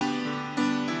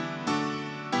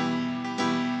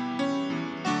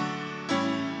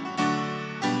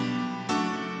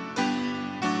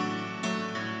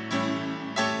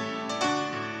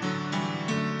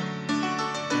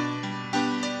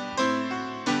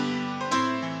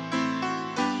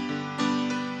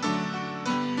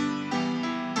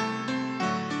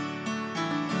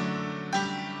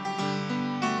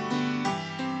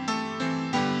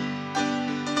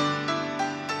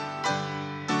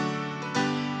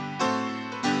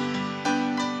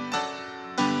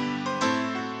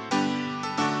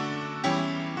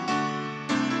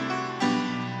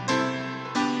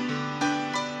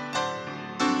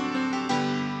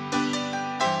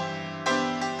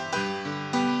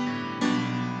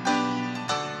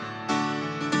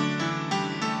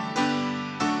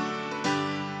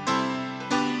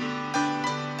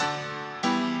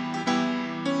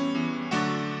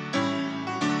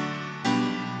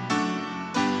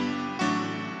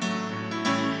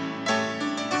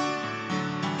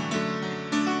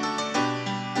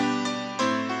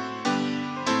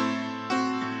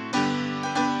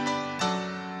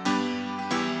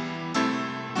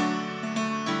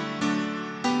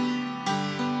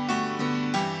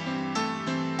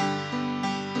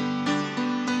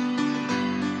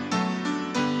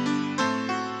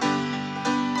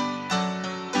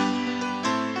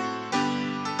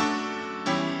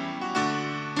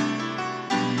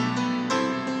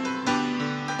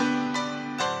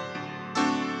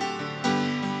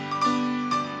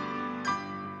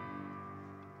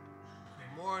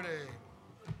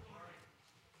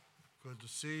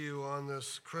see you on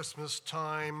this Christmas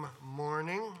time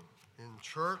morning in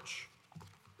church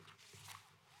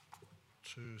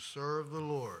to serve the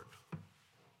Lord.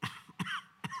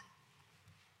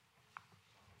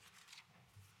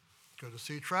 Good to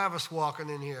see Travis walking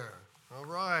in here. All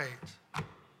right. And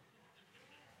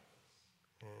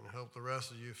I hope the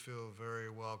rest of you feel very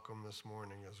welcome this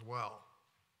morning as well.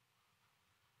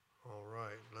 All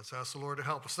right. Let's ask the Lord to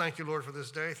help us. Thank you, Lord, for this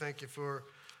day. Thank you for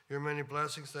your many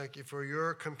blessings. Thank you for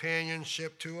your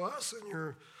companionship to us and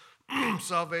your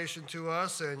salvation to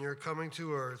us and your coming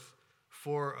to earth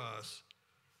for us.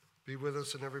 Be with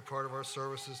us in every part of our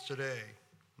services today.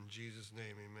 In Jesus'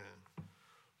 name,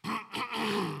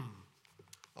 amen.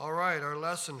 All right, our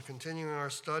lesson, continuing our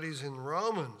studies in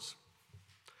Romans.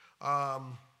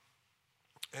 And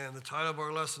the title of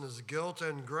our lesson is Guilt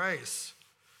and Grace.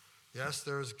 Yes,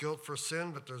 there's guilt for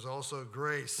sin, but there's also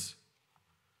grace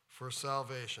for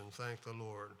salvation. Thank the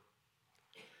Lord.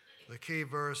 The key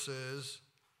verse is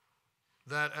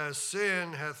that as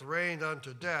sin hath reigned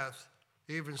unto death,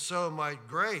 even so might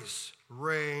grace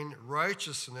reign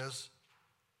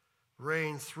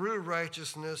through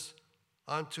righteousness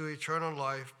unto eternal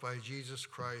life by Jesus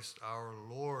Christ our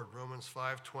Lord. Romans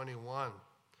 5:21.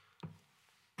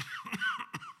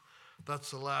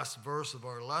 That's the last verse of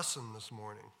our lesson this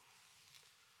morning.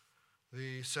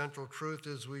 The central truth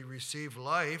is we receive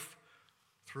life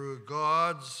through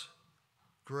God's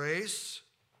grace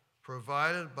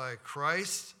provided by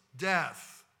Christ's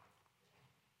death.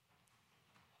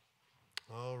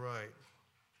 All right.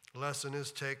 Lesson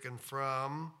is taken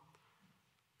from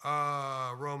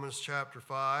Romans chapter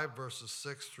 5, verses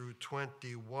 6 through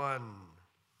 21.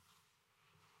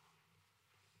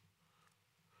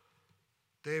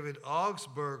 David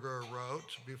Augsburger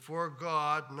wrote, "Before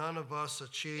God, none of us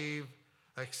achieve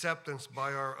acceptance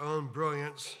by our own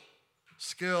brilliance,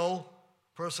 skill,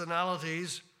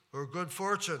 personalities, or good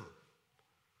fortune.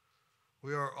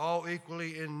 We are all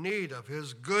equally in need of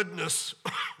his goodness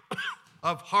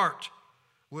of heart,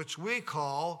 which we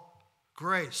call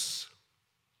grace."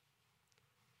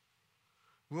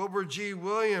 Wilbur G.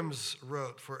 Williams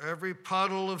wrote, "For every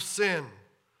puddle of sin,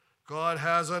 God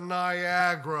has a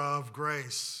Niagara of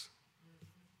grace."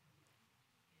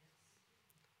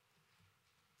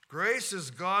 Grace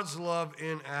is God's love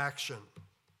in action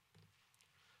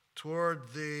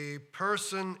toward the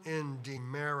person in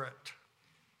demerit.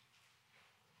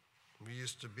 We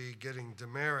used to be getting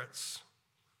demerits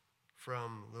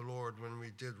from the Lord when we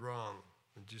did wrong.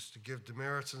 We used to give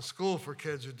demerits in school for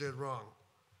kids who did wrong.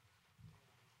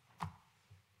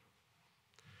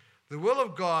 The will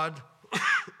of God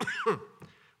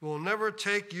will never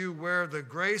take you where the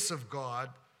grace of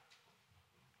God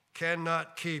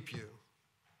cannot keep you.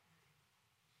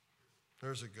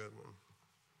 There's a good one.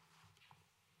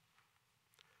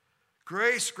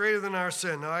 Grace greater than our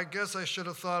sin. Now, I guess I should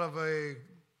have thought of a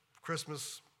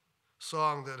Christmas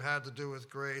song that had to do with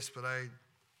grace, but I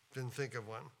didn't think of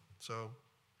one. So,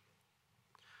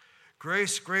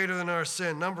 grace greater than our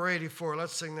sin. Number 84.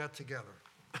 Let's sing that together.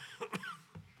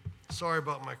 Sorry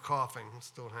about my coughing. I'm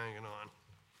still hanging on.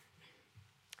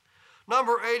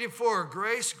 Number 84.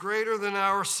 Grace greater than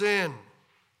our sin.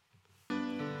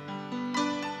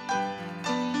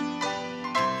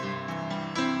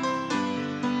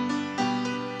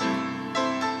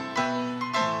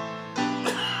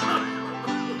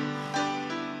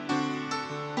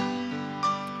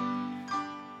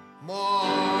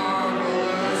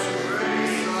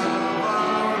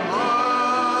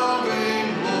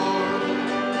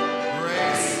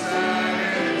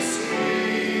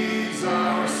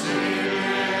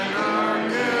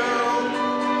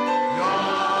 Your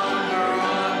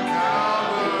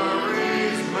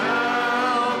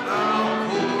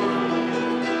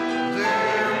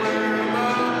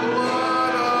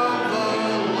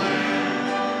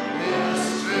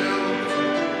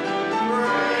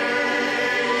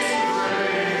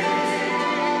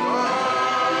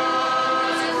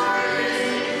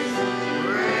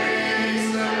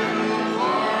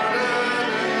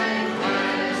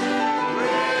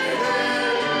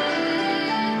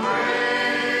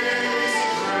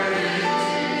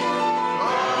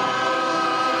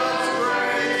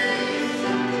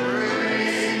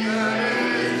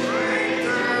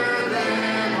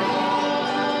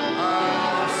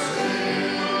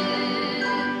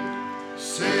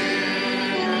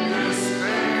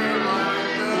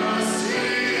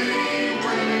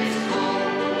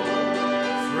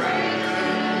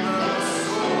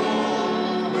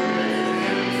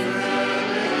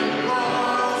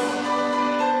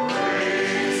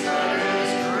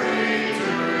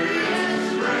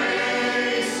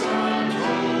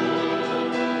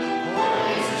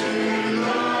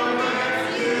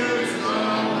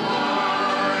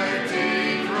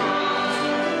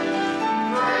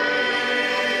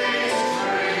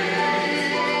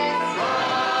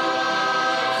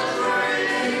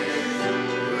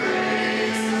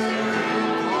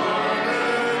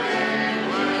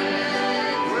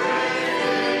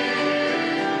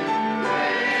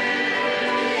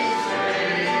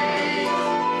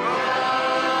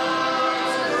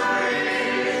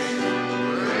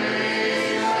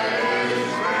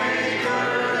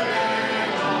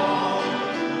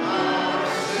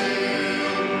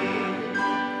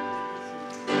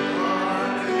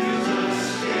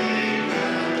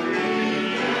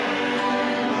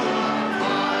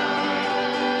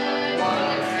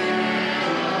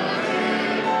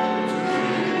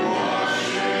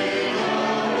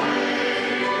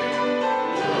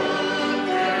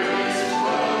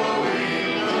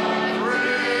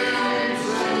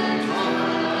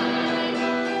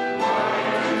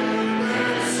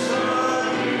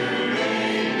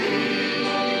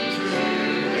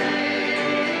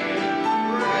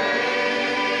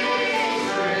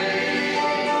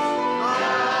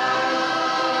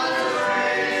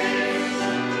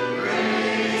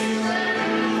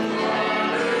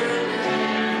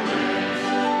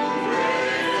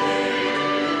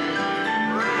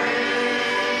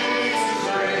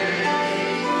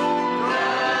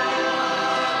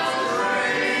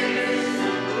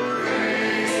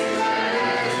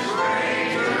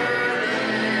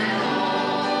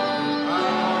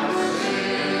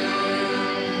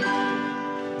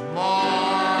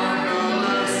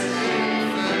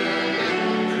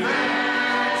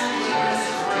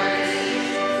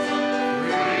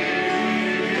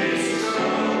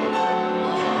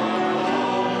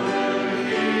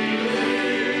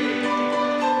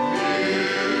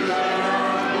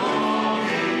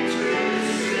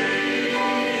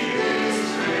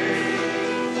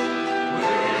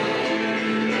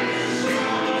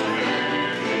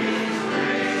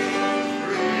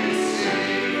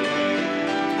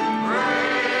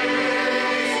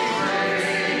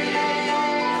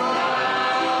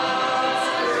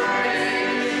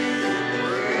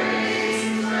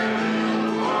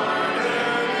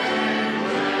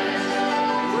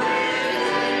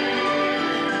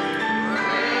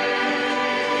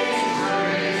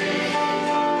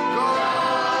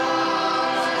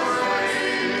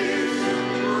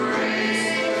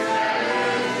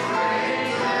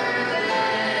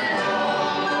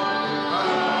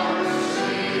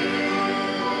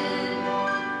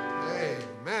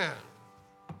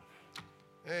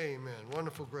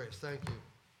grace. Thank you,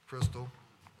 Crystal.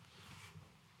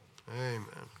 Amen.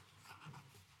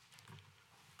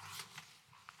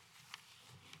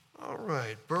 All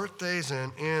right, birthdays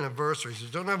and anniversaries. You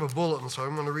don't have a bulletin, so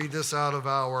I'm going to read this out of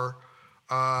our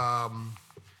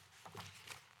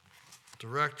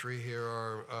directory here,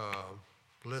 our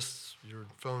lists, your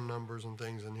phone numbers and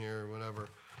things in here, whatever.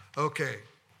 Okay,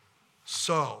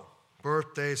 so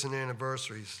birthdays and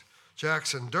anniversaries.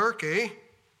 Jackson Durkee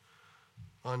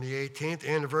on the 18th,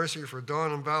 anniversary for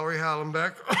Dawn and Valerie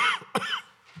Hallenbeck.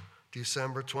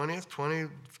 December 20th,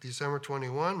 December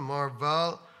 21,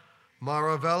 Maravella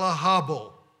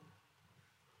Hubble.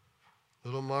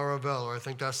 Little Maravella, I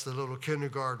think that's the little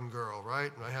kindergarten girl,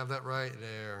 right? I have that right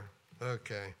there.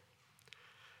 Okay.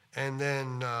 And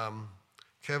then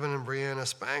Kevin and Brianna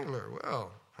Spangler.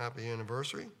 Well, happy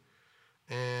anniversary.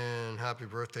 And happy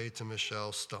birthday to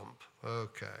Michelle Stump.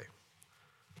 Okay.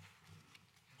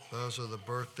 Those are the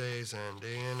birthdays and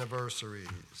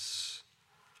anniversaries.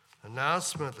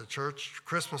 Announcement, the church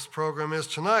Christmas program is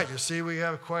tonight. You see, we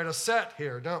have quite a set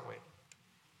here, don't we?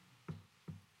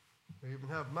 We even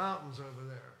have mountains over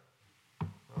there.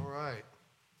 All right.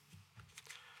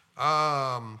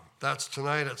 That's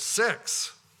tonight at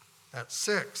 6. At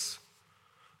 6.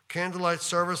 Candlelight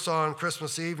service on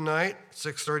Christmas Eve night,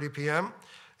 6:30 p.m.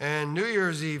 And New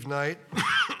Year's Eve night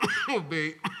will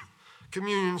be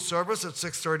communion service at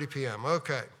 6:30 p.m.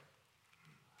 Okay.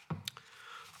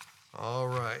 All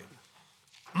right.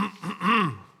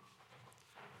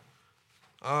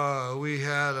 We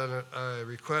had a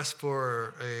request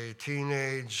for a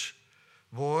teenage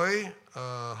boy,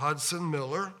 Hudson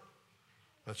Miller.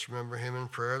 Let's remember him in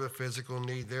prayer, the physical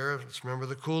need there. Let's remember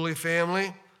the Cooley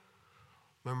family.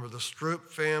 Remember the Stroop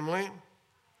family.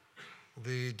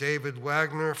 The David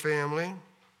Wagner family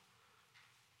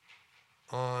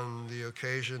on the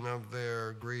occasion of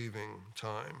their grieving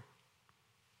time.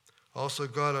 Also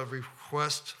got a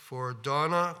request for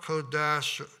Donna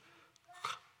Kodash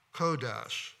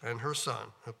and her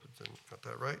son, hope I got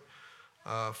that right,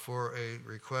 for a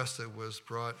request that was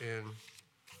brought in,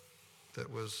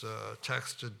 that was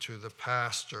texted to the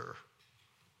pastor.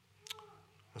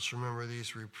 Let's remember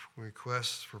these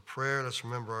requests for prayer. Let's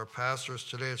remember our pastors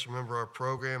today. Let's remember our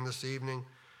program this evening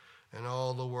and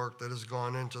all the work that has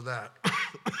gone into that.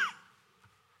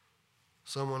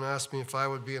 Someone asked me if I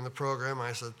would be in the program.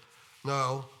 I said,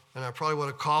 no, and I probably would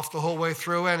have coughed the whole way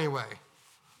through anyway.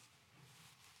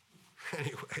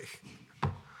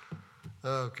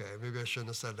 Okay, maybe I shouldn't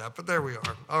have said that, but there we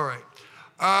are. All right.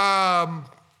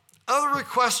 Other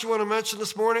requests you want to mention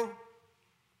this morning?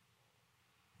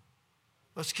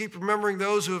 Let's keep remembering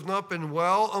those who have not been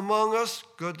well among us.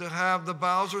 Good to have the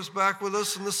Bowsers back with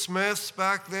us and the Smiths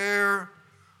back there.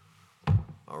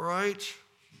 All right.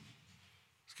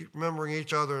 Let's keep remembering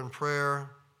each other in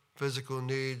prayer, physical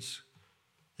needs.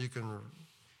 You can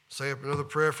say up another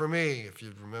prayer for me if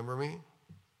you remember me,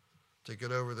 to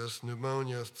get over this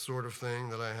pneumonia sort of thing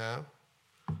that I have.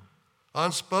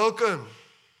 Unspoken.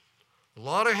 A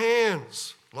lot of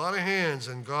hands,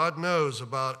 and God knows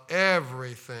about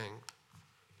everything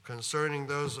concerning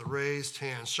those that raised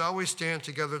hands. Shall we stand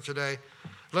together today?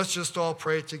 Let's just all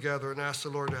pray together and ask the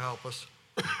Lord to help us.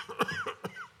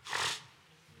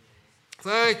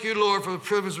 Thank you, Lord, for the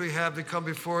privilege we have to come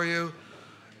before you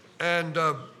and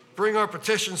bring our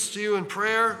petitions to you in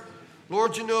prayer.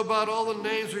 Lord, you know about all the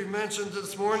names we mentioned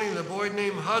this morning, the boy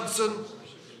named Hudson,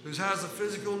 who has the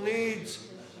physical needs,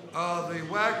 the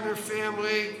Wagner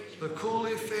family, the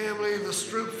Cooley family, the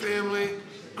Stroop family.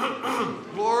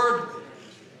 Lord,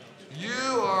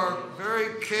 you are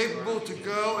very capable to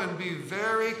go and be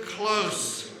very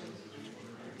close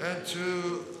and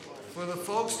for the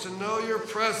folks to know your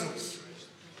presence,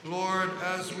 Lord,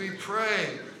 as we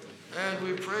pray. And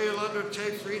we pray you'll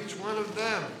undertake for each one of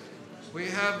them. We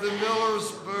have the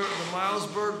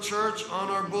Milesburg Church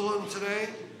on our bulletin today.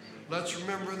 Let's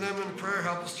remember them in prayer.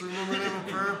 Help us to remember them in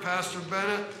prayer. Pastor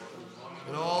Bennett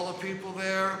and all the people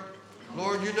there.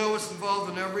 Lord, you know what's involved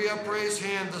in every upraised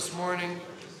hand this morning.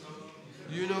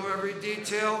 You know every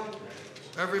detail,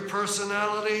 every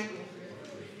personality.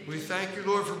 We thank you,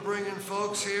 Lord, for bringing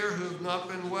folks here who've not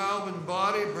been well in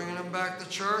body, bringing them back to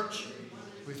church.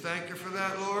 We thank you for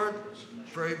that, Lord.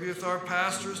 Pray be with our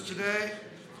pastors today.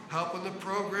 Help in the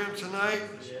program tonight.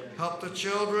 Help the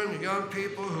children, the young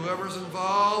people, whoever's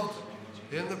involved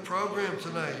in the program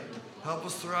tonight. Help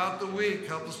us throughout the week.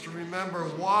 Help us to remember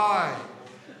why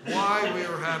we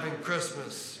are having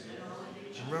Christmas.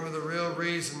 Remember the real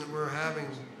reason that we're having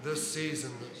this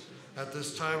season at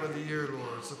this time of the year,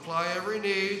 Lord. Supply every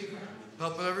need.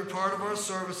 Help in every part of our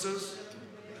services.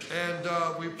 And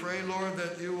we pray, Lord,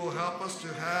 that you will help us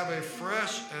to have a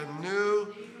fresh and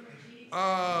new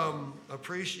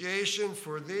appreciation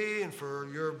for thee and for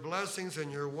your blessings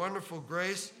and your wonderful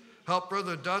grace. Help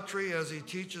Brother Duttry as he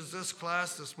teaches this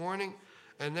class this morning,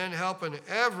 and then help in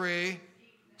every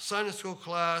Sunday school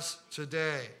class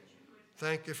today.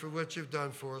 Thank you for what you've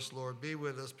done for us, Lord. Be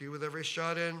with us. Be with every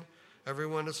shut-in,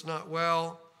 everyone that's not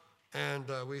well. And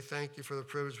we thank you for the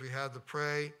privilege we had to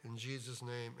pray. In Jesus'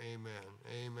 name, amen.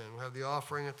 Amen. We'll have the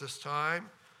offering at this time.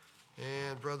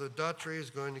 And Brother Duttry is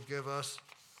going to give us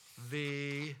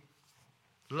the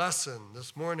lesson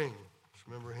this morning. Let's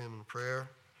remember him in prayer.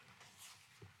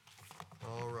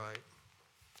 All right.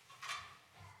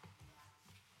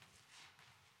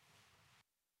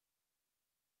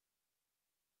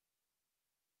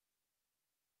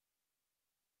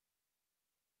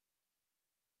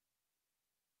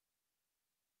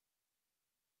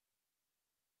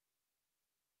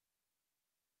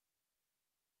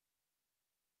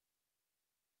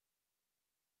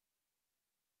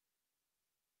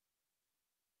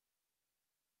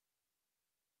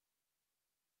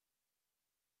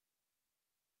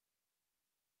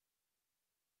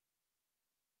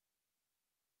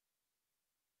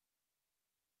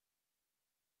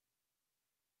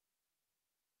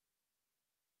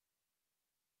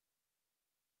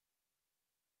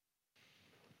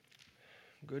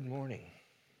 Good morning.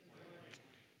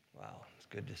 Wow, it's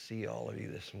good to see all of you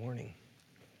this morning.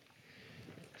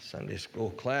 Sunday school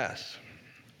class.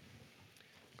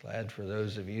 Glad for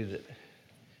those of you that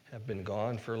have been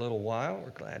gone for a little while. We're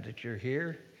glad that you're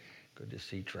here. Good to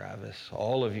see Travis,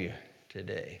 all of you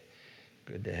today.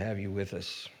 Good to have you with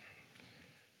us.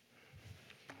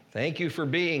 Thank you for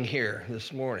being here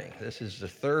this morning. This is the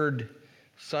third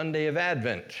Sunday of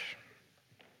Advent.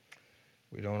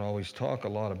 We don't always talk a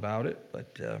lot about it,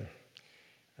 but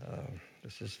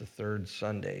this is the third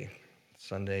Sunday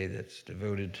that's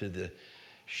devoted to the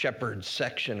shepherd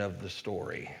section of the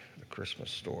story, the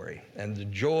Christmas story, and the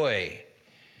joy.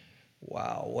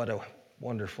 Wow, what a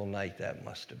wonderful night that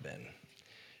must have been.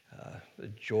 The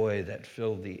joy that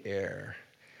filled the air.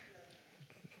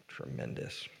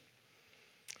 Tremendous.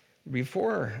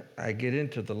 Before I get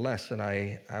into the lesson,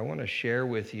 I want to share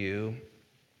with you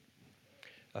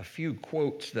a few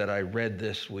quotes that I read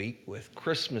this week with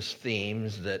Christmas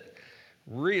themes that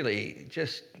really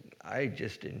I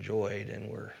just enjoyed and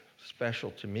were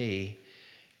special to me,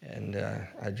 and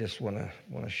I just want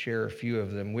to share a few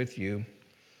of them with you.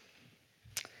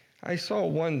 I saw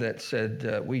one that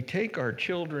said, "We take our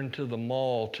children to the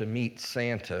mall to meet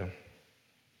Santa.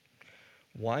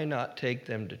 Why not take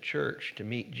them to church to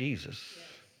meet Jesus?"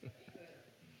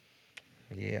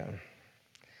 Yeah.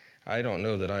 I don't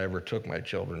know that I ever took my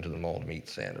children to the mall to meet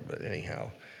Santa, but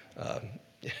anyhow,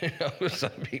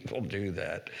 some people do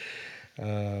that.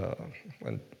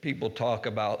 When people talk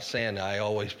about Santa, I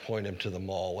always point them to the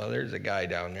mall. Well, there's a guy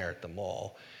down there at the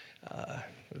mall.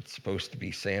 It's supposed to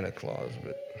be Santa Claus,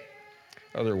 but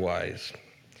otherwise.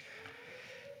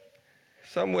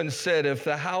 Someone said, if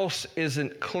the house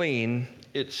isn't clean,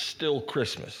 it's still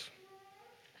Christmas.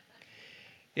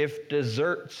 If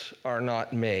desserts are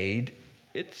not made,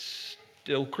 it's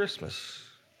still Christmas.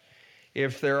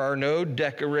 If there are no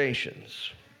decorations,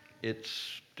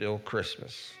 it's still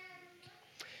Christmas.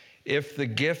 If the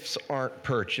gifts aren't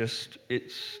purchased,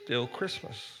 it's still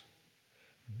Christmas.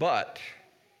 But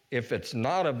if it's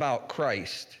not about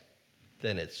Christ,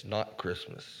 then it's not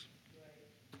Christmas.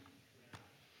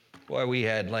 Boy, we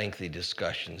had lengthy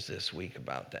discussions this week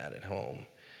about that at home,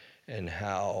 and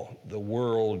how the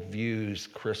world views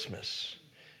Christmas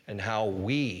and how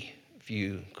we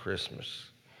view Christmas.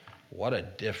 What a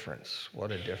difference.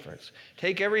 What a difference.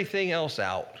 Take everything else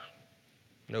out.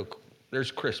 No,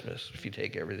 there's Christmas if you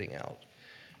take everything out.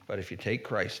 But if you take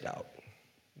Christ out,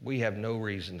 we have no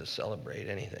reason to celebrate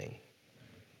anything.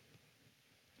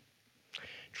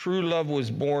 True love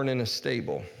was born in a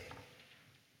stable.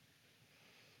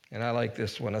 And I like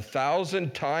this one.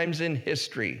 1,000 times in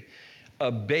history,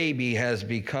 a baby has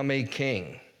become a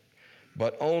king.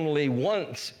 But only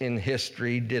once in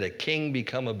history did a king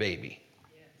become a baby.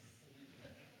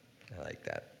 Yes. I like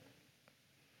that.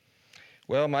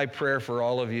 Well, my prayer for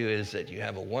all of you is that you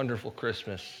have a wonderful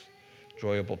Christmas,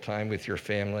 enjoyable time with your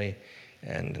family,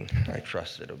 and I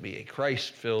trust it'll be a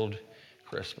Christ-filled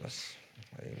Christmas.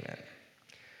 Amen.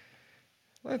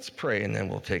 Let's pray, and then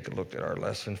we'll take a look at our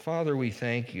lesson. Father, we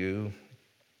thank you.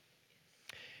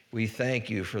 We thank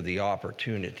you for the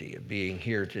opportunity of being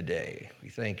here today. We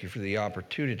thank you for the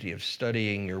opportunity of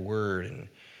studying your word and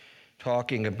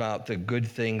talking about the good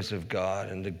things of God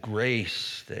and the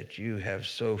grace that you have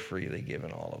so freely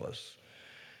given all of us.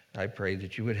 I pray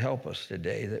that you would help us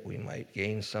today, that we might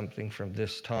gain something from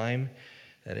this time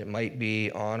that it might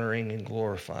be honoring and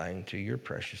glorifying to your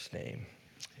precious name.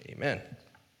 Amen.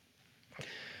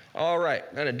 All right,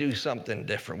 I'm going to do something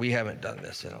different. We haven't done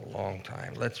this in a long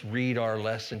time. Let's read our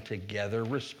lesson together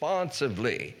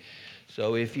responsively.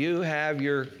 So if you have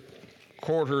your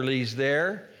quarterlies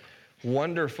there,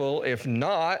 wonderful. If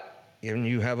not, and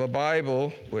you have a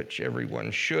Bible, which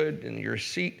everyone should in your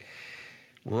seat,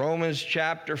 Romans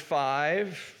chapter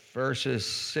 5, verses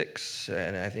 6,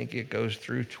 and I think it goes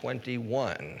through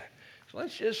 21. So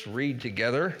let's just read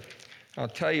together. I'll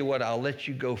tell you what, I'll let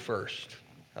you go first.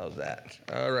 How's that?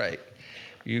 All right.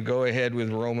 You go ahead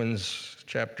with Romans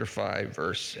chapter 5,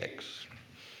 verse 6.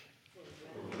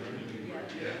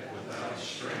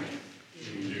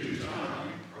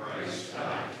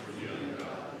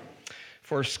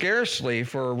 For scarcely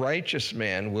for a righteous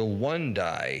man will one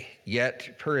die,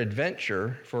 yet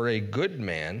peradventure for a good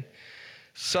man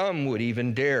some would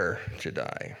even dare to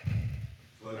die.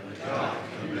 But God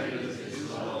commendeth his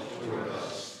love toward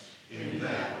us, in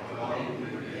that while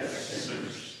we were yet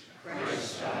sinners,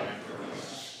 Christ died for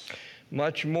us.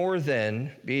 Much more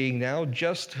then, being now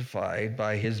justified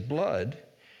by his blood,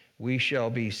 we shall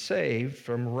be saved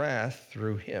from wrath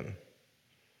through him.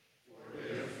 For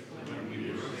if, when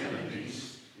we were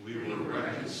enemies, we were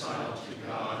reconciled to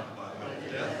God by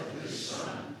the death of his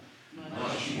Son,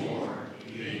 much more,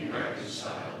 being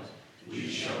reconciled, we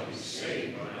shall be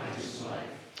saved by his life.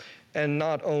 And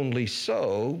not only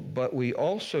so, but we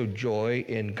also joy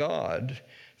in God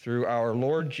through our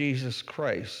Lord Jesus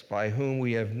Christ, by whom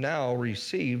we have now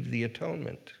received the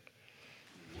atonement.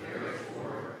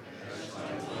 Wherefore, as by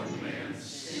one man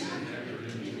sin entered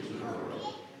into the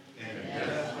world, and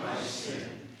death by sin,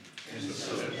 and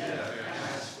so death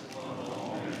passed upon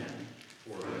all men,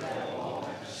 for that all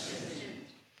have sinned.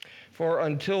 For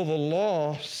until the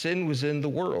law, sin was in the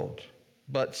world,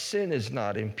 but sin is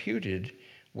not imputed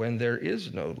when there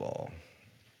is no law.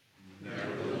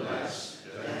 Nevertheless,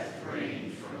 death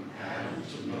reigned from Adam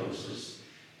to Moses,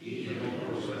 even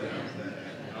over them that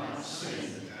had not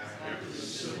sinned after the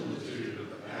similitude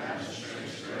of Adam's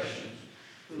transgression,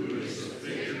 who is the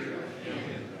figure of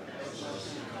him that was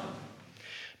to come.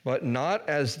 But not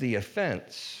as the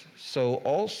offense, so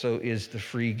also is the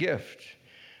free gift.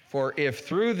 For if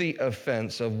through the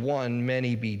offense of one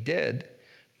many be dead,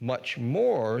 much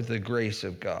more the grace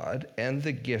of God and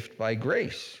the gift by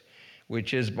grace,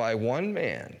 which is by one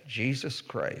man, Jesus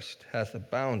Christ, hath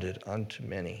abounded unto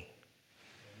many.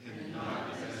 And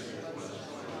not as it was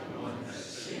by one that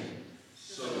sinned,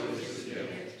 so is the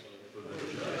gift. For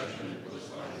the judgment was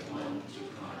by one to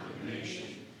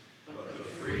condemnation, but the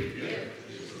free gift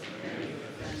is of many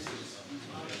offenses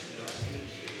unto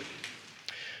justification.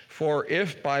 For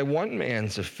if by one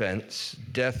man's offense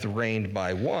death reigned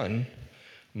by one,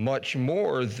 much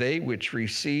more they which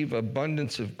receive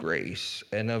abundance of grace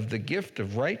and of the gift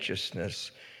of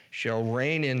righteousness shall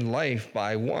reign in life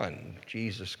by one,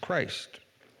 Jesus Christ.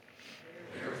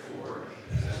 Therefore,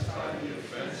 as by the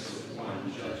offense of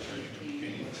one judgment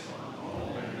came upon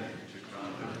all men to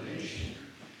condemnation,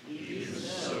 even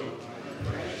so by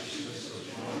the righteousness of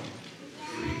one the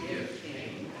free gift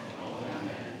came upon all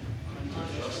men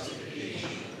unto justification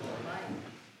of life.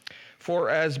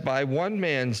 For as by one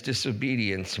man's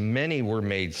disobedience many were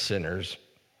made sinners,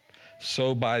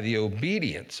 so by the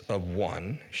obedience of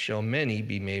one shall many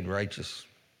be made righteous.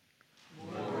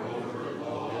 Moreover, the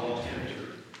law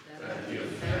entered, that the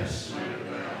offense might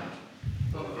abound.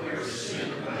 But where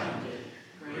sin abounded,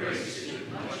 grace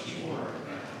did much more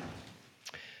abound.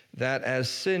 That as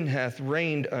sin hath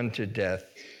reigned unto death,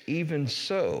 even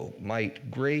so might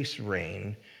grace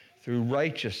reign through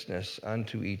righteousness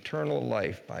unto eternal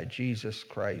life by Jesus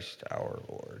Christ our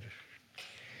Lord.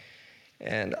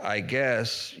 And I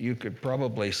guess you could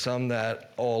probably sum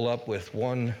that all up with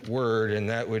one word, and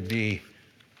that would be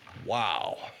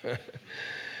wow.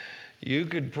 You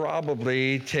could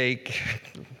probably take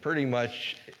pretty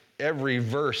much every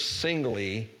verse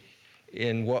singly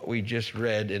in what we just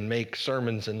read and make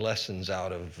sermons and lessons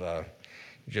out of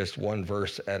just one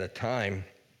verse at a time.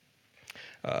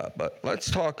 But let's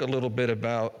talk a little bit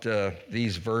about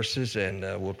these verses, and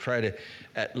we'll try to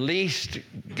at least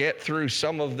get through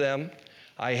some of them.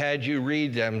 I had you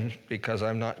read them because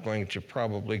I'm not going to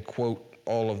probably quote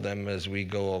all of them as we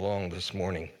go along this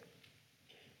morning.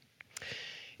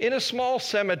 In a small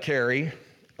cemetery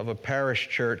of a parish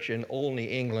church in Olney,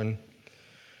 England,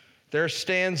 there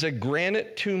stands a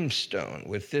granite tombstone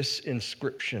with this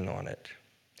inscription on it: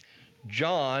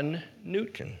 John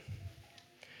Newton.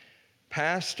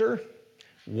 Pastor,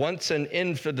 once an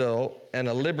infidel and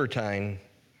a libertine,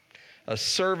 a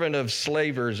servant of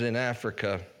slavers in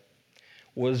Africa,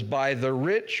 was by the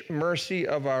rich mercy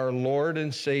of our Lord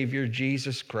and Savior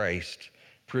Jesus Christ,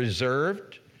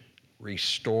 preserved,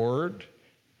 restored,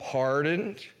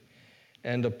 pardoned,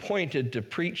 and appointed to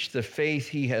preach the faith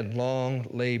he had long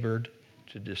labored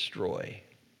to destroy.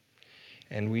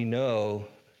 And we know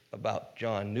about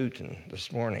John Newton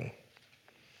this morning.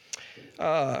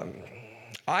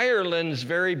 Ireland's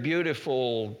very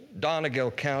beautiful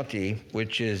Donegal County,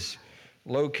 which is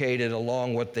located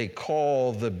along what they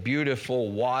call the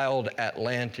beautiful Wild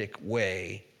Atlantic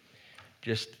Way,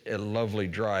 just a lovely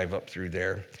drive up through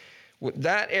there.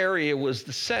 That area was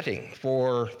the setting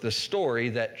for the story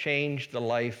that changed the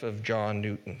life of John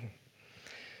Newton.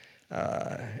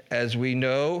 As we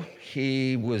know,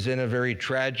 he was in a very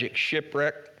tragic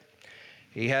shipwreck.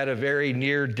 He had a very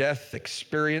near-death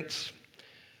experience.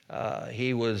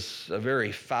 He was a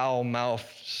very foul-mouthed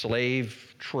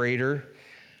slave trader,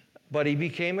 but he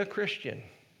became a Christian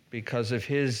because of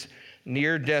his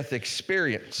near-death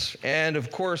experience. And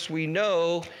of course, we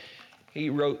know he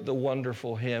wrote the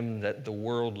wonderful hymn that the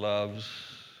world loves,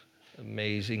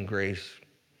 Amazing Grace.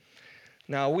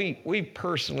 Now, we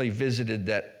personally visited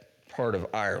that part of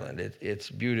Ireland. It's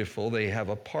beautiful. They have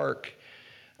a park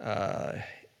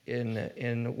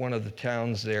in one of the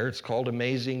towns there. It's called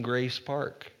Amazing Grace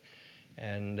Park.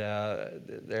 And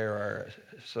there are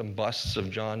some busts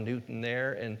of John Newton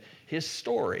there and his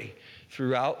story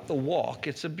throughout the walk.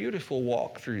 It's a beautiful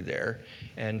walk through there.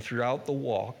 And throughout the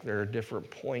walk, there are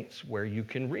different points where you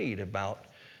can read about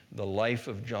the life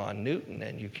of John Newton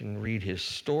and you can read his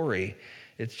story.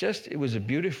 It was a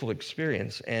beautiful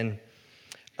experience. And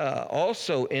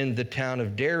also in the town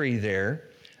of Derry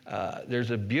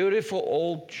there's a beautiful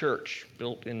old church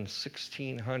built in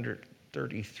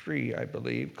 1633, I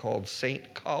believe, called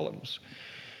St. Colum's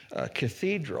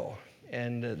Cathedral.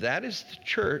 And that is the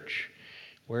church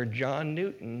where John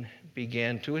Newton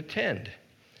began to attend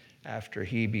after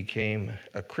he became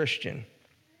a Christian.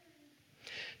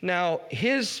 Now,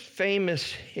 his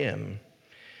famous hymn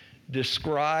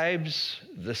describes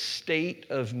the state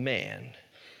of man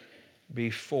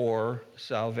before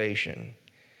salvation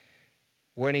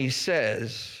when he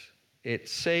says, "It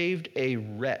saved a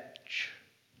wretch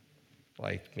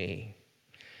like me."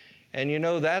 And you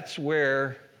know, that's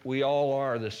where we all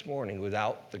are this morning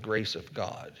without the grace of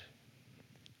God,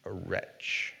 a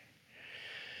wretch.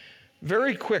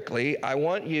 Very quickly, I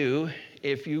want you,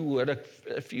 if you would,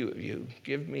 a few of you,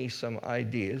 give me some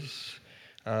ideas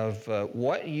of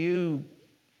what you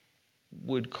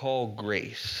would call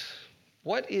grace.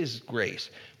 What is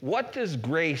grace? What does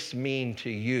grace mean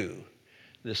to you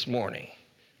this morning?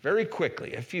 Very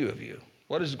quickly, a few of you.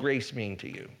 What does grace mean to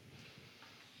you?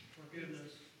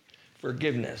 Forgiveness.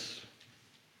 Forgiveness.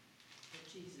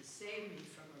 That Jesus saved me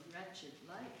from a wretched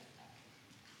life.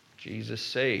 Jesus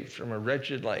saved from a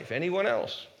wretched life. Anyone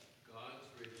else? God's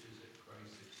riches at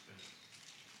Christ's expense.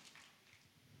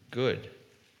 Good.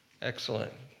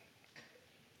 Excellent.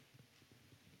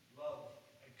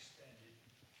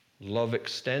 Love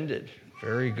extended.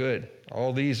 Very good.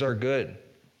 All these are good.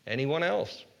 Anyone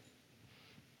else?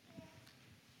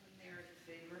 Unmerited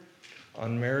favor.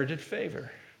 Unmerited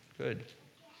favor. Good.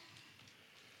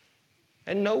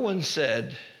 And no one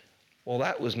said, well,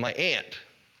 that was my aunt.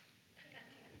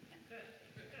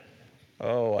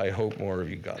 Oh, I hope more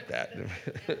of you got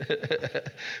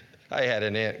that. I had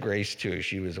an Aunt Grace too.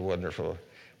 She was a wonderful,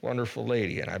 wonderful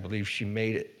lady, and I believe she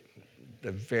made it.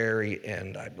 The very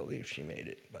end, I believe she made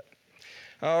it. But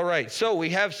all right, so we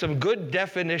have some good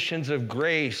definitions of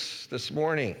grace this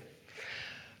morning.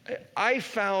 I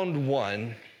found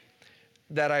one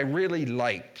that I really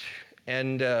liked,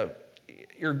 and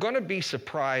you're going to be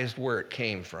surprised where it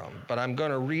came from, but I'm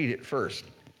going to read it first.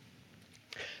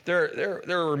 There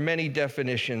are many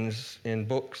definitions in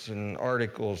books and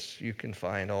articles. You can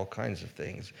find all kinds of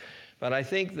things, but I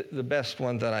think that the best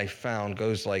one that I found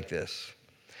goes like this.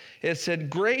 It said,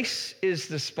 grace is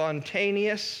the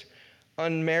spontaneous,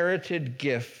 unmerited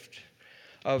gift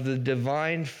of the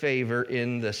divine favor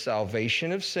in the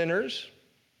salvation of sinners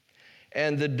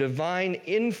and the divine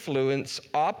influence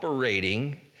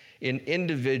operating in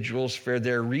individuals for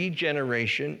their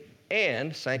regeneration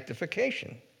and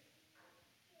sanctification.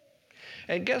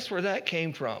 And guess where that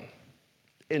came from?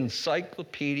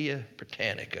 Encyclopedia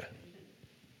Britannica.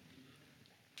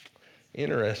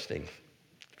 Interesting.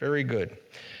 Very good.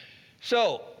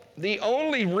 So, the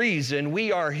only reason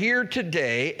we are here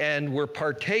today and we're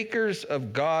partakers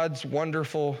of God's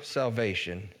wonderful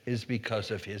salvation is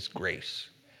because of His grace.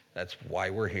 That's why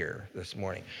we're here this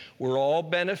morning. We're all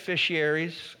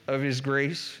beneficiaries of His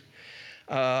grace.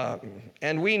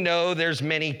 And we know there's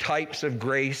many types of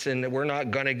grace, and we're not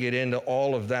going to get into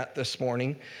all of that this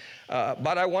morning.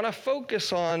 But I want to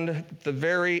focus on the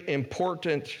very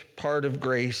important part of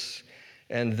grace,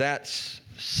 and that's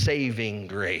saving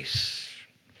grace.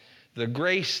 The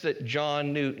grace that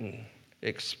John Newton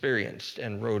experienced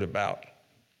and wrote about.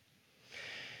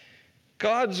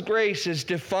 God's grace is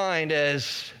defined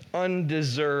as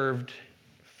undeserved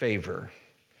favor.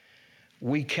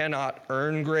 We cannot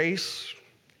earn grace.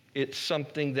 It's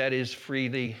something that is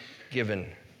freely given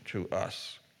to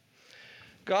us.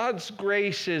 God's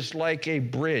grace is like a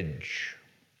bridge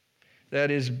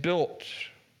that is built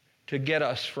to get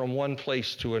us from one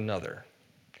place to another.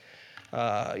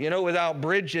 Without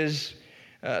bridges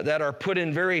that are put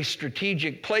in very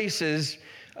strategic places,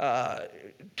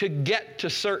 to get to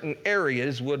certain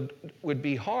areas would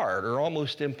be hard or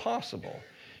almost impossible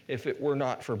if it were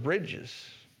not for bridges.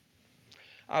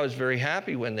 I was very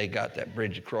happy when they got that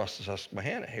bridge across the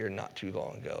Susquehanna here not too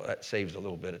long ago. That saves a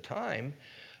little bit of time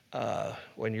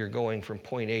when you're going from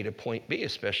point A to point B,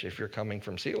 especially if you're coming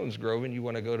from Selinsgrove and you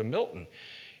want to go to Milton.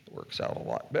 It works out a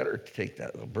lot better to take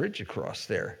that little bridge across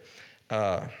there.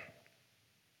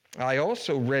 I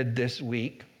also read this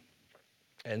week,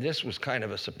 and this was kind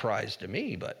of a surprise to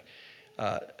me, but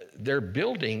they're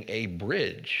building a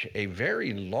bridge, a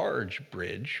very large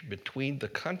bridge between the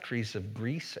countries of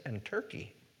Greece and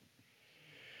Turkey.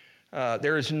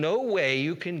 There is no way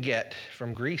you can get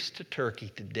from Greece to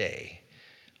Turkey today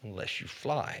unless you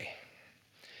fly.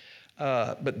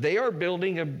 But they are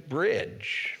building a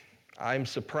bridge. I'm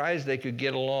surprised they could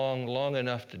get along long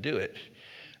enough to do it.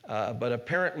 But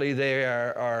apparently they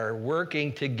are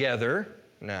working together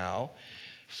now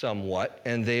somewhat,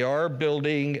 and they are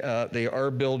building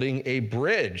a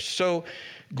bridge. So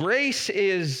grace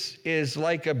is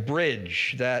like a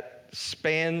bridge that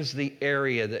spans the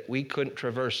area that we couldn't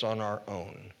traverse on our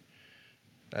own.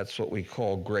 That's what we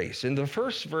call grace. In the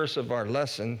first verse of our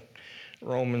lesson,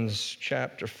 Romans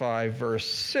chapter 5, verse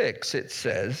 6, it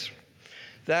says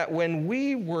that when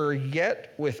we were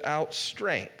yet without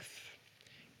strength,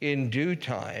 in due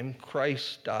time,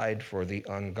 Christ died for the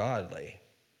ungodly.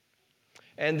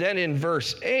 And then in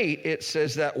verse 8, it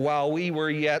says that while we were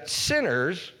yet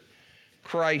sinners,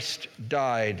 Christ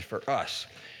died for us.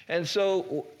 And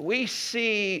so we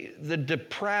see the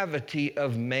depravity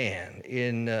of man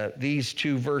in these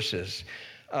two verses.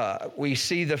 We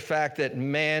see the fact that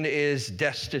man is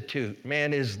destitute,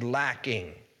 man is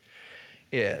lacking.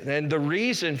 Yeah. And the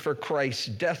reason for Christ's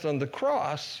death on the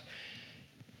cross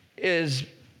is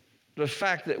the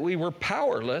fact that we were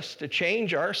powerless to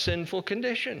change our sinful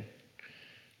condition.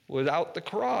 Without the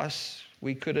cross,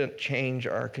 we couldn't change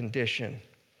our condition.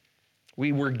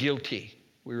 We were guilty.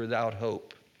 We were without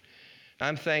hope.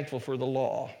 I'm thankful for the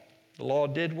law. The law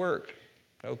did work,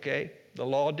 okay? The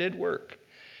law did work.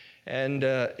 And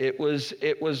it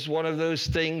was one of those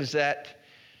things that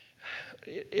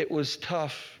it was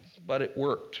tough, but it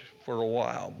worked for a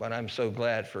while. But I'm so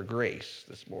glad for grace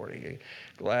this morning.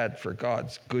 Glad for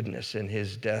God's goodness in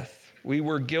his death. We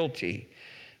were guilty.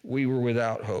 We were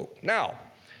without hope. Now,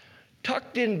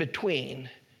 tucked in between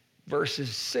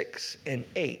verses 6 and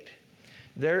 8,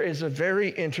 there is a very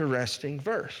interesting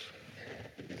verse.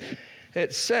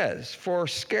 It says, "For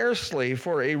scarcely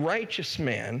for a righteous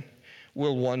man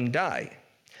will one die,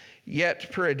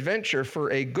 yet peradventure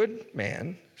for a good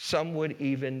man some would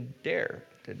even dare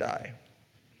to die."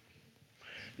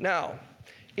 Now,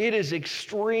 it is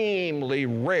extremely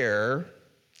rare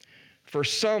for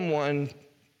someone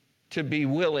to be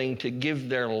willing to give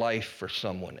their life for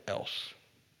someone else.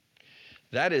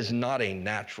 That is not a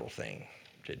natural thing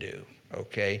to do,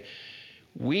 okay?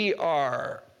 We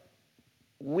are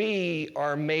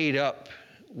made up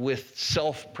with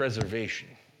self-preservation,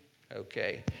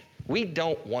 okay? We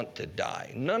don't want to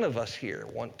die. None of us here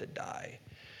want to die.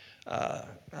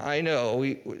 I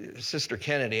know Sister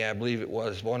Kennedy, I believe it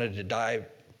was, wanted to die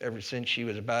ever since she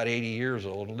was about 80 years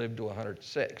old and lived to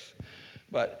 106.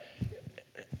 But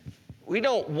we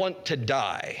don't want to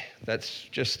die. That's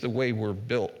just the way we're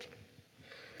built.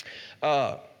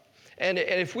 And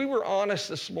if we were honest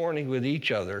this morning with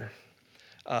each other,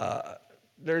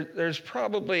 there's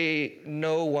probably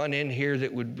no one in here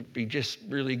that would be just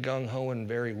really gung-ho and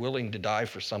very willing to die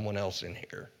for someone else in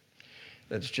here.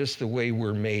 That's just the way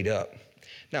we're made up.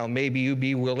 Now, maybe you'd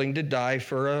be willing to die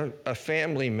for a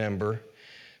family member,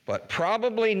 but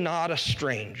probably not a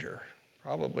stranger.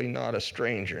 Probably not a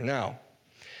stranger. Now,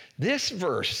 this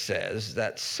verse says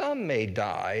that some may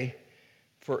die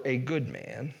for a good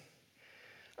man,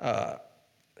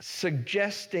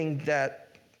 suggesting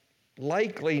that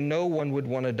likely no one would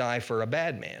want to die for a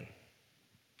bad man.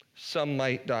 Some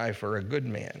might die for a good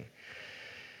man.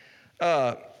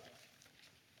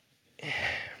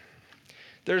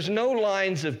 There's no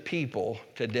lines of people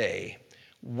today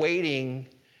waiting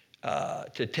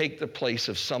to take the place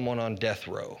of someone on death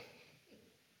row.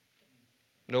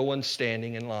 No one's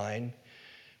standing in line,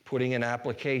 putting an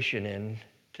application in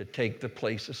to take the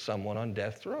place of someone on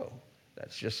death row.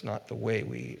 That's just not the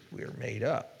way we're made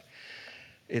up.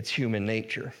 It's human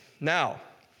nature. Now,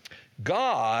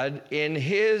 God, in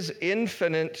his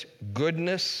infinite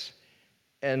goodness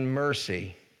and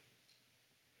mercy,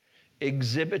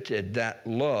 exhibited that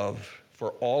love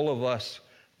for all of us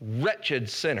wretched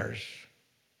sinners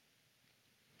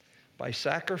by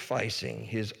sacrificing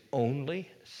his only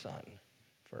Son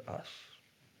for us.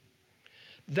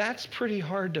 That's pretty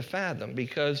hard to fathom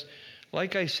because,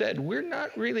 like I said, we're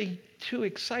not really too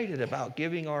excited about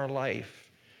giving our life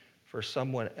for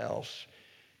someone else.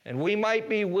 And we might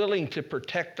be willing to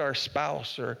protect our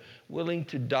spouse or willing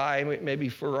to die maybe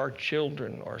for our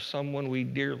children or someone we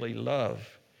dearly love.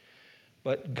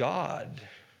 But God,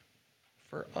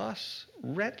 for us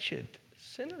wretched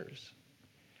sinners,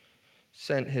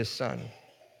 sent his Son.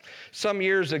 Some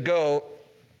years ago,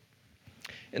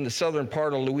 in the southern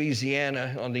part of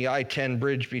Louisiana, on the I-10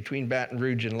 bridge between Baton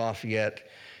Rouge and Lafayette,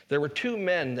 there were two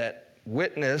men that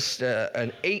witnessed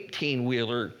an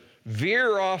 18-wheeler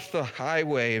veer off the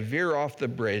highway, veer off the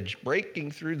bridge,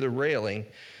 breaking through the railing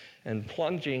and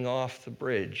plunging off the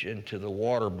bridge into the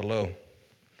water below.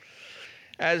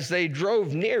 As they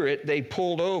drove near it, they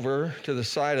pulled over to the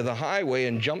side of the highway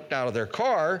and jumped out of their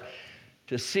car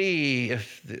to see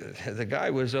if the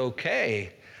guy was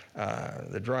okay.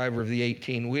 The driver of the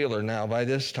 18-wheeler. Now, by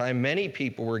this time, many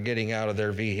people were getting out of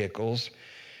their vehicles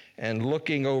and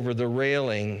looking over the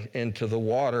railing into the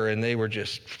water, and they were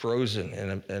just frozen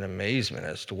in amazement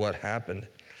as to what happened.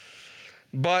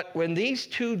 But when these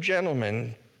two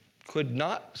gentlemen could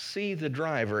not see the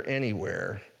driver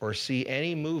anywhere or see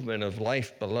any movement of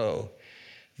life below,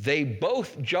 they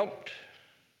both jumped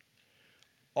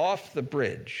off the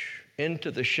bridge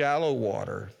into the shallow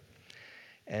water,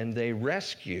 and they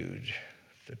rescued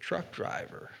the truck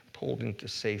driver, pulled him to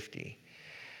safety.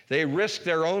 They risked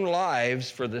their own lives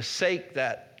for the sake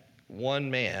that one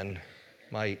man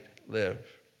might live.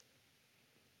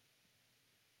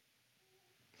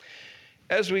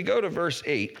 As we go to verse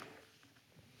 8,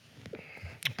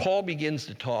 Paul begins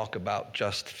to talk about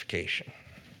justification,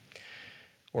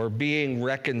 or being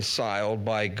reconciled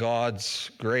by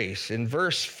God's grace. In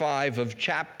verse 5 of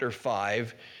chapter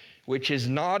 5, which is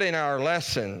not in our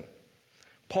lesson,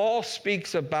 Paul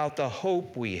speaks about the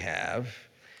hope we have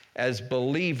as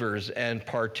believers and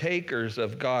partakers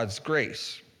of God's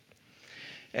grace.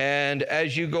 And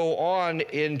as you go on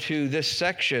into this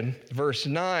section, verse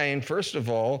 9, first of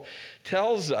all,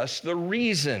 tells us the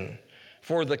reason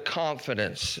for the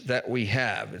confidence that we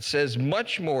have. It says,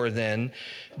 much more then,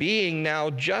 being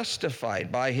now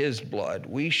justified by his blood,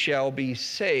 we shall be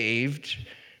saved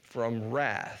from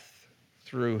wrath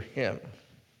through him.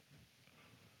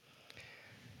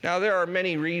 Now, there are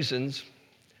many reasons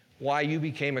why you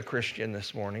became a Christian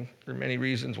this morning. There are many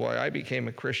reasons why I became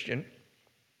a Christian.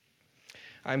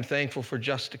 I'm thankful for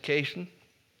justification,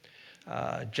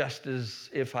 just as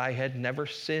if I had never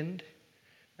sinned.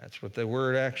 That's what the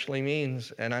word actually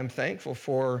means. And I'm thankful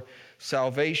for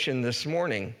salvation this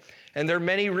morning. And there are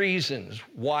many reasons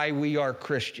why we are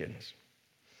Christians.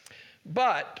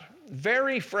 But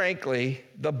very frankly,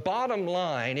 the bottom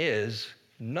line is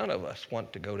none of us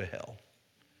want to go to hell.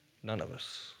 None of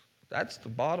us. That's the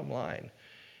bottom line.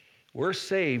 We're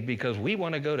saved because we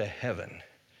want to go to heaven.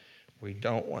 We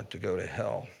don't want to go to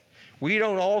hell. We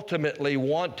don't ultimately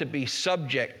want to be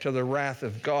subject to the wrath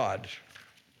of God.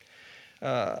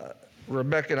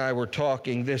 Rebecca and I were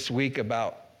talking this week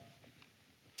about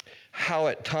how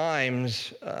at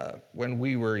times when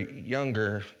we were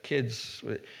younger kids,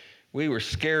 we were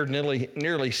scared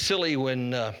nearly silly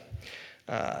when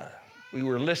we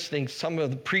were listening to some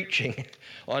of the preaching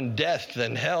on death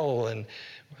and hell and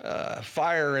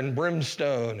fire and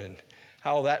brimstone, and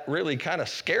how that really kind of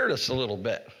scared us a little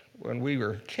bit when we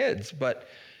were kids. But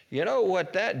you know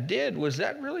what that did was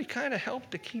that really kind of helped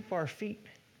to keep our feet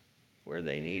where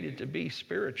they needed to be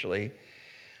spiritually.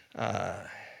 Now,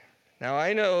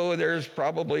 I know there's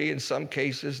probably in some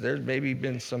cases, there's maybe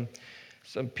been some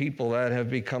people that have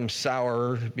become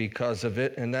sour because of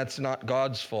it, and that's not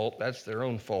God's fault, that's their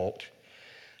own fault.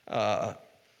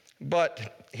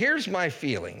 But here's my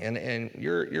feeling, and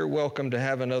you're welcome to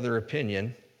have another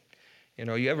opinion. You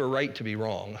know, you have a right to be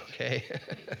wrong, okay?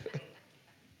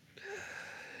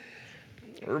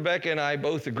 Rebecca and I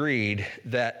both agreed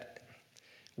that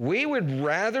we would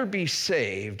rather be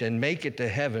saved and make it to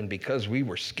heaven because we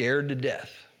were scared to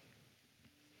death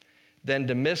than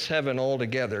to miss heaven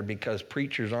altogether because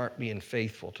preachers aren't being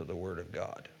faithful to the Word of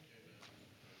God.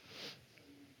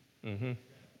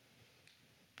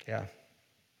 Yeah.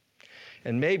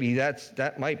 And maybe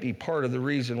that might be part of the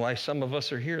reason why some of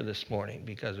us are here this morning,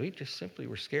 because we just simply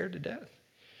were scared to death.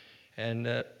 And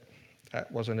that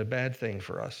wasn't a bad thing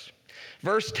for us.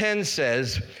 Verse 10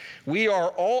 says, "We are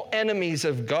all enemies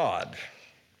of God,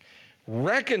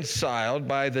 reconciled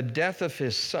by the death of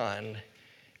his Son,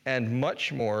 and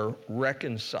much more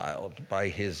reconciled by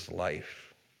his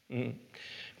life."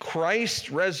 Christ's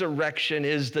resurrection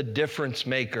is the difference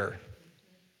maker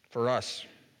for us.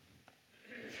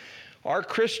 Our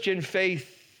Christian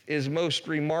faith is most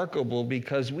remarkable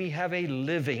because we have a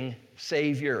living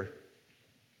Savior.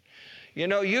 You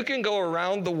know, you can go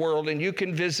around the world and you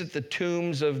can visit the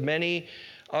tombs of many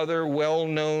other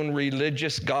well-known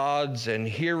religious gods and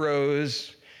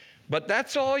heroes, but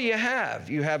that's all you have.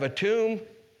 You have a tomb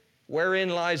wherein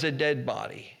lies a dead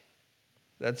body.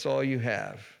 That's all you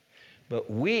have. But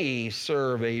we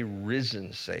serve a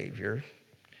risen Savior.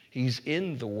 He's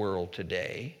in the world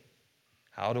today.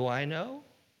 How do I know?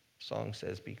 The song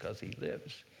says, because he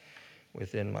lives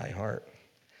within my heart.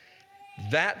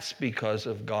 That's because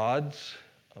of God's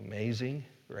amazing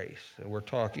grace. And we're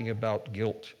talking about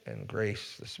guilt and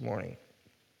grace this morning.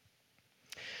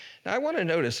 Now, I want to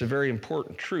notice a very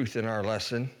important truth in our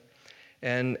lesson,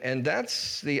 and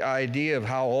that's the idea of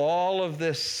how all of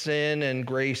this sin and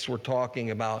grace we're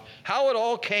talking about, how it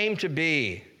all came to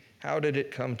be. How did it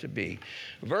come to be?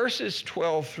 Verses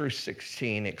 12 through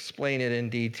 16 explain it in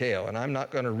detail, and I'm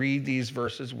not going to read these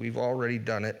verses. We've already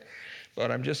done it, but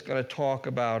I'm just going to talk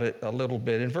about it a little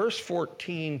bit. In verse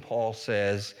 14, Paul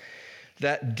says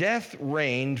that death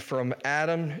reigned from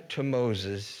Adam to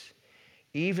Moses,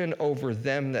 even over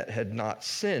them that had not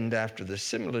sinned after the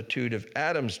similitude of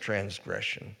Adam's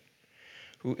transgression,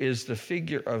 who is the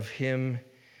figure of him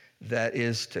that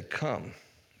is to come.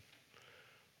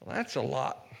 Well, that's a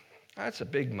lot. That's a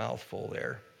big mouthful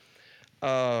there.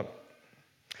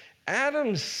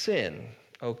 Adam's sin,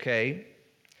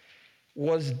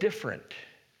 was different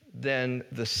than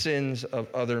the sins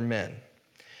of other men.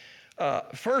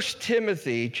 1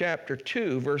 Timothy chapter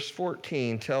 2, verse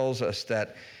 14 tells us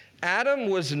that Adam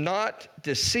was not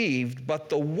deceived, but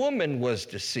the woman was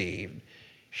deceived.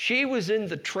 She was in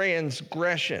the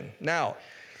transgression. Now,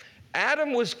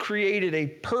 Adam was created a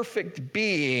perfect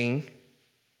being,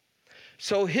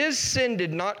 so his sin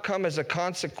did not come as a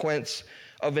consequence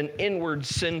of an inward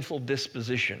sinful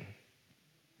disposition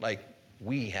like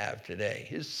we have today.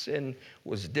 His sin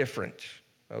was different.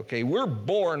 We're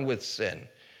born with sin,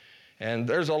 and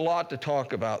there's a lot to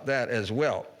talk about that as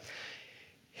well.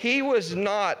 He was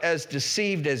not as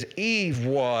deceived as Eve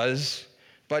was,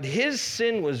 but his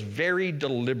sin was very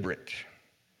deliberate.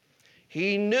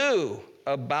 He knew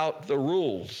about the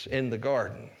rules in the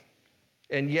garden,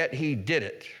 and yet he did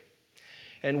it.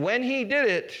 And when he did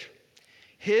it,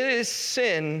 his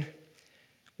sin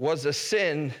was a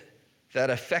sin that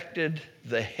affected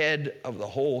the head of the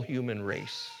whole human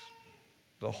race.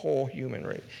 The whole human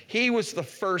race. He was the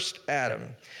first Adam.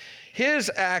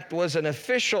 His act was an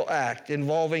official act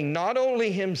involving not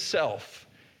only himself,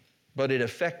 but it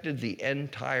affected the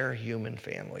entire human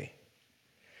family.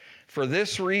 For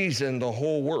this reason, the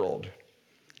whole world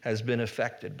has been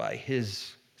affected by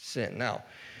his sin. Now,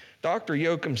 Dr.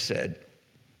 Yoakum said,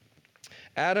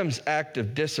 Adam's act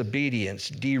of disobedience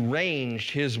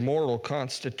deranged his moral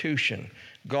constitution,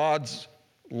 God's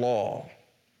law,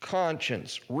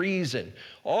 conscience, reason.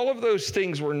 All of those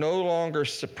things were no longer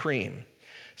supreme.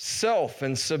 Self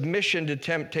and submission to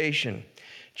temptation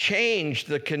changed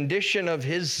the condition of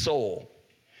his soul,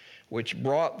 which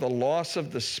brought the loss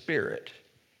of the spirit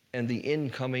and the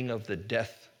incoming of the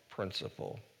death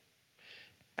principle.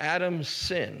 Adam's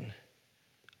sin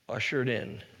ushered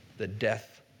in the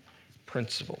death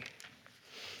principle.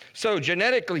 So,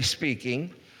 genetically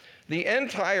speaking, the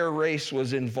entire race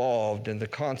was involved in the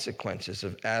consequences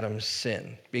of Adam's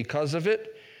sin. Because of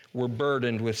it, we're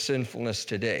burdened with sinfulness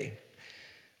today.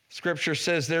 Scripture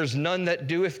says, there's none that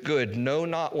doeth good, no,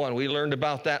 not one. We learned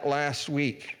about that last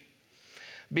week.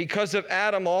 Because of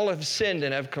Adam, all have sinned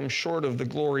and have come short of the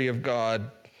glory of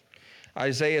God.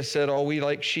 Isaiah said, all we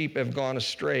like sheep have gone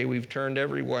astray. We've turned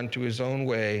everyone to his own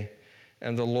way,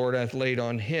 and the Lord hath laid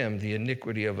on him the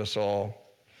iniquity of us all.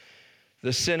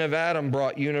 The sin of Adam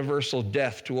brought universal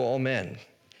death to all men,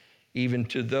 even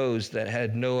to those that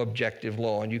had no objective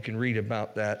law. And you can read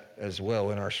about that as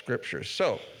well in our scriptures.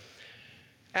 So,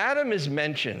 Adam is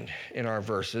mentioned in our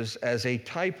verses as a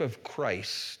type of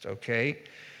Christ,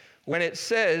 when it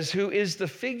says, who is the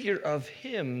figure of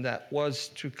him that was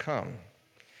to come.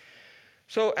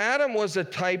 So Adam was a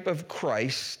type of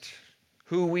Christ,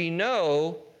 who we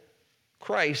know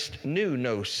Christ knew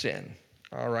no sin,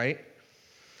 all right?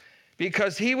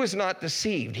 Because he was not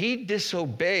deceived. He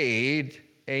disobeyed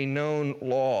a known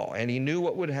law, and he knew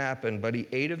what would happen, but he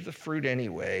ate of the fruit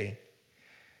anyway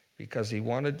because he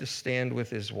wanted to stand with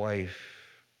his wife.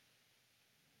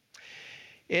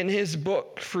 In his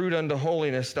book, Fruit unto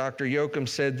Holiness, Dr. Yoakum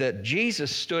said that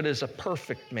Jesus stood as a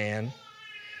perfect man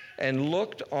and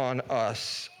looked on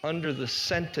us under the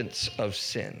sentence of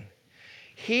sin.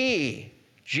 He,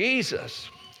 Jesus,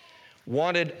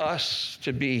 wanted us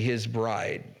to be his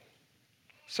bride.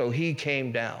 So he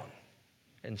came down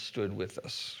and stood with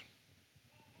us.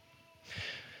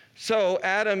 So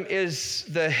Adam is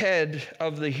the head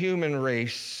of the human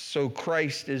race, so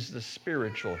Christ is the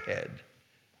spiritual head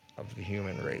of the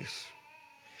human race.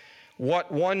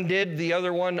 What one did, the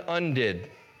other one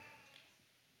undid.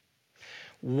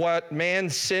 What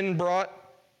man's sin brought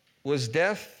was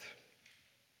death.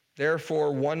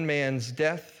 Therefore, one man's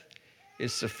death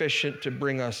is sufficient to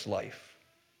bring us life.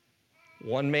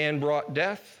 One man brought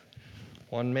death.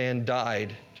 One man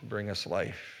died to bring us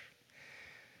life.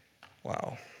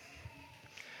 Wow.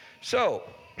 So,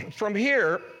 from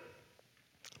here,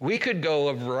 we could go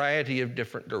a variety of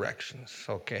different directions.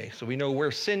 Okay, so we know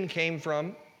where sin came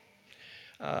from.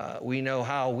 We know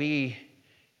how we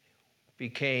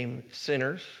became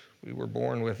sinners. We were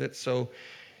born with it. So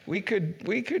we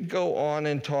could go on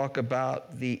and talk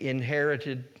about the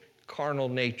inherited carnal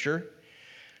nature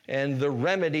and the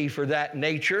remedy for that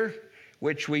nature,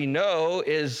 which we know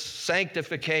is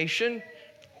sanctification,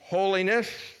 holiness.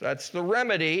 That's the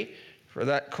remedy for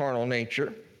that carnal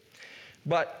nature.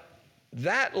 But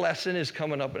that lesson is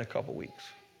coming up in a couple weeks,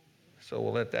 so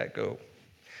we'll let that go.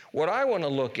 What I want to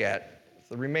look at,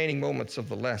 the remaining moments of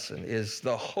the lesson, is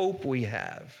the hope we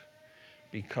have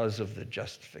because of the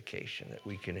justification that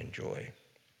we can enjoy.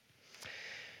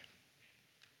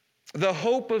 The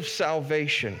hope of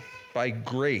salvation by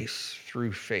grace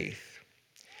through faith.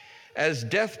 As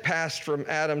death passed from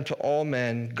Adam to all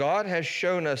men, God has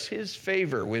shown us his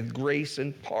favor with grace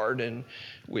and pardon,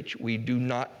 which we do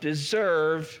not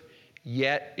deserve,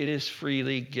 yet it is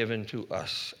freely given to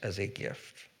us as a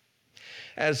gift.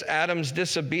 As Adam's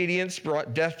disobedience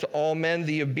brought death to all men,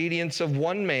 the obedience of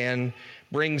one man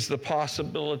brings the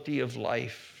possibility of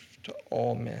life to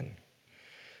all men.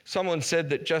 Someone said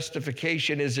that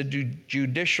justification is a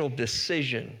judicial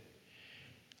decision,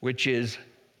 which is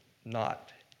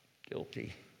not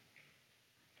guilty.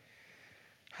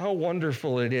 How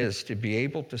wonderful it is to be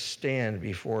able to stand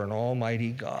before an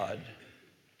almighty God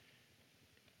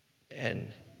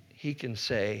and he can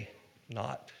say,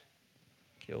 not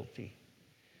guilty.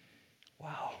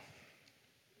 Wow.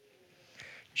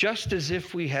 Just as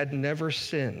if we had never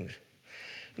sinned.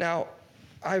 Now,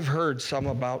 I've heard some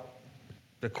about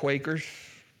the Quakers.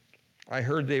 I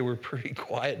heard they were a pretty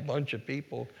quiet bunch of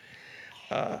people.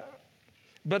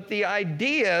 But the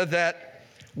idea that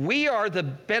we are the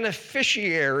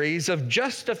beneficiaries of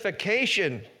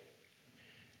justification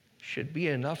should be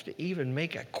enough to even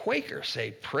make a Quaker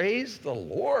say, praise the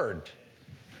Lord.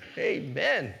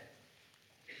 Amen.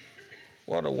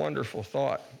 What a wonderful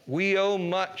thought. We owe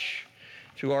much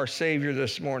to our Savior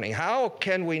this morning. How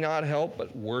can we not help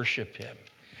but worship him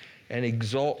and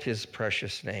exalt his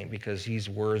precious name because he's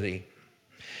worthy?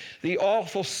 The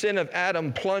awful sin of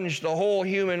Adam plunged the whole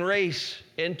human race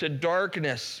into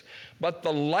darkness, but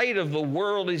the light of the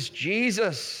world is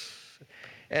Jesus,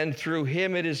 and through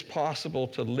him it is possible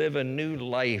to live a new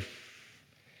life,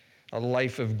 a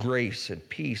life of grace and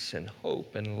peace and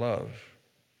hope and love.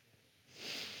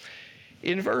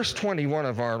 In verse 21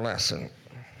 of our lesson,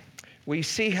 we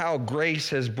see how grace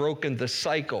has broken the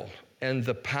cycle and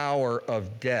the power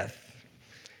of death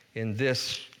in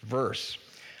this verse.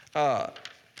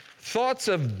 Thoughts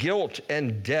of guilt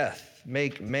and death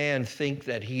make man think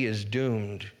that he is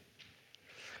doomed.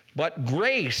 But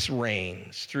grace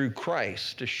reigns through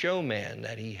Christ to show man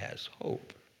that he has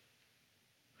hope.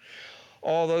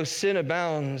 Although sin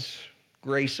abounds,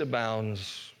 grace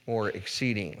abounds more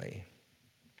exceedingly.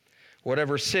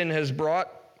 Whatever sin has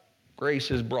brought, grace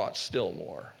has brought still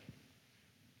more.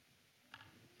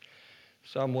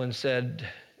 Someone said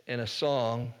in a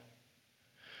song,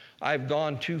 I've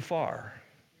gone too far.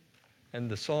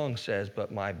 And the song says,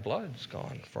 but my blood's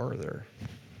gone further.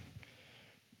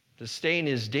 The stain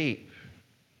is deep,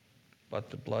 but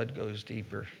the blood goes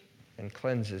deeper and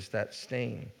cleanses that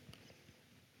stain.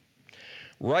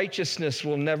 Righteousness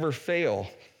will never fail.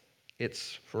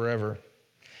 It's forever.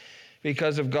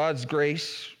 Because of God's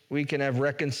grace, we can have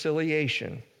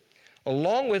reconciliation,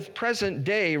 along with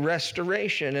present-day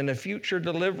restoration and a future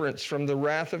deliverance from the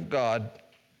wrath of God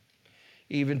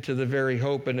even to the very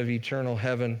hope and of eternal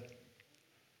heaven.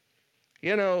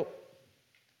 You know,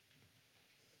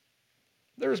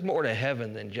 there's more to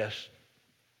heaven than just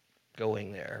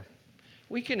going there.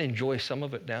 We can enjoy some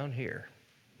of it down here.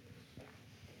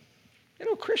 You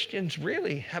know, Christians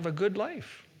really have a good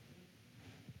life.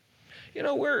 You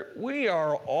know, we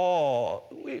are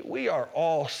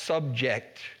all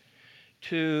subject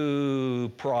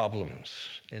to problems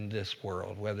in this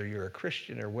world, whether you're a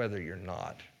Christian or whether you're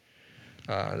not.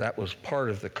 That was part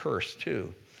of the curse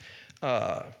too.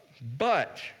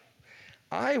 But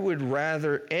I would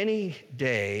rather any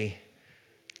day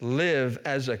live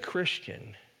as a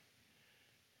Christian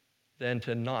than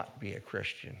to not be a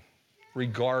Christian,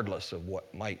 regardless of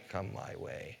what might come my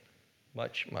way.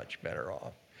 Much, much better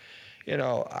off. You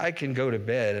know, I can go to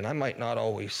bed and I might not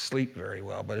always sleep very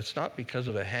well, but it's not because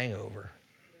of a hangover.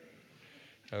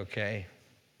 Okay?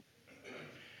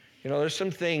 You know, there's some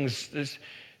things,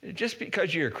 just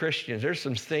because you're a Christian, there's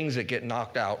some things that get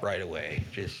knocked out right away.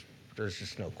 There's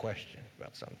just no question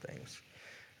about some things.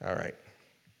 All right.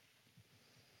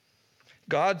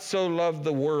 God so loved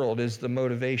the world is the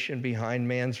motivation behind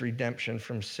man's redemption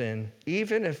from sin,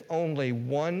 even if only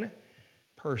one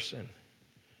person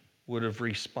would have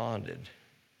responded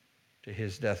to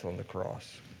his death on the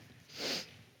cross.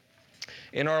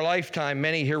 In our lifetime,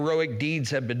 many heroic deeds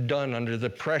have been done under the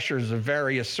pressures of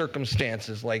various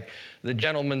circumstances, like the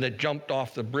gentleman that jumped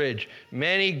off the bridge.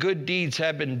 Many good deeds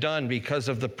have been done because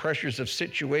of the pressures of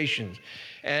situations.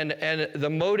 And the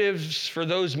motives for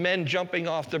those men jumping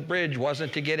off the bridge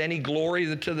wasn't to get any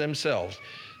glory to themselves.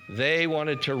 They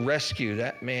wanted to rescue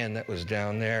that man that was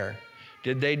down there.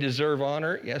 Did they deserve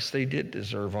honor? Yes, they did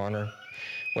deserve honor.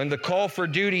 When the call for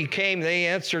duty came, they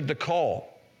answered the call.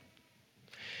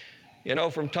 You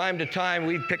know, from time to time,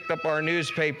 we picked up our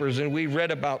newspapers and we read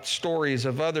about stories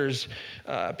of others,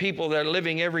 people that are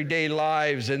living everyday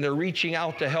lives, and they're reaching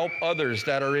out to help others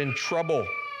that are in trouble.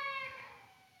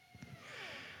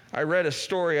 I read a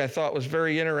story I thought was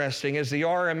very interesting. As the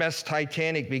RMS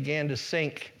Titanic began to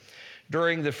sink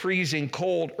during the freezing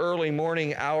cold early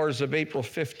morning hours of April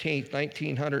 15th,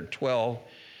 1912,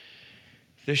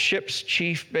 the ship's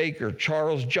chief baker,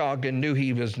 Charles Joughin, knew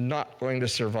he was not going to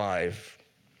survive.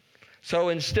 So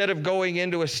instead of going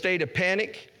into a state of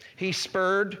panic, he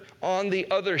spurred on the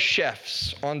other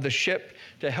chefs on the ship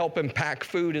to help him pack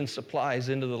food and supplies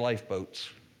into the lifeboats.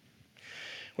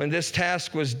 When this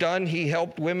task was done, he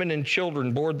helped women and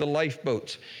children board the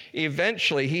lifeboats.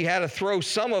 Eventually, he had to throw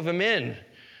some of them in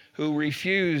who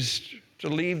refused to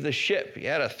leave the ship. He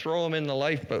had to throw them in the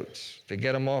lifeboats to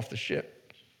get them off the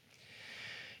ship.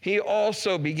 He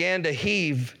also began to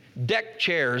heave deck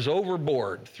chairs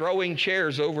overboard, throwing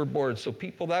chairs overboard so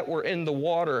people that were in the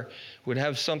water would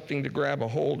have something to grab a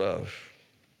hold of.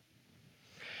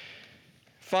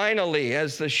 Finally,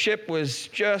 as the ship was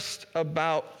just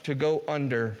about to go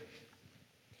under,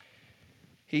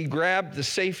 he grabbed the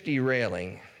safety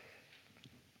railing,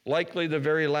 likely the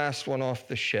very last one off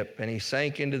the ship, and he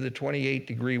sank into the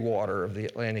 28-degree water of the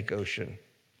Atlantic Ocean.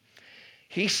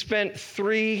 He spent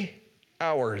 3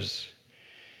 hours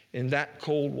in that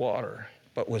cold water,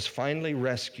 but was finally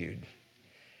rescued,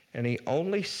 and he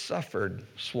only suffered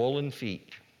swollen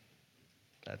feet.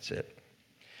 That's it.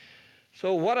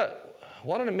 So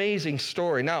what an amazing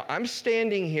story. Now, I'm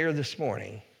standing here this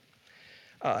morning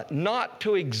not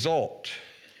to exalt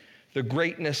the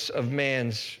greatness of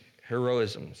man's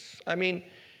heroisms. I mean,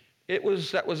 that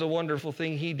was a wonderful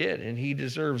thing he did, and he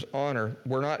deserves honor.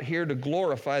 We're not here to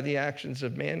glorify the actions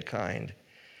of mankind,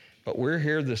 but we're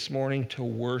here this morning to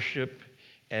worship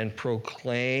and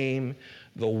proclaim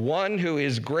the one who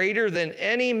is greater than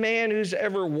any man who's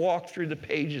ever walked through the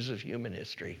pages of human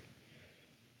history.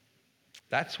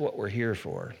 That's what we're here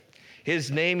for.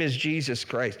 His name is Jesus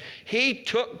Christ. He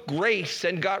took grace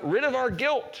and got rid of our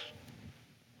guilt.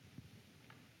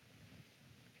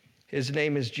 His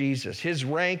name is Jesus. His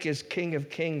rank is King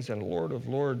of Kings and Lord of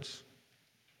Lords.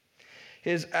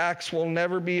 His acts will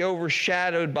never be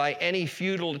overshadowed by any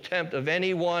futile attempt of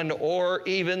anyone or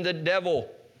even the devil.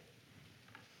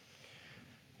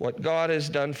 What God has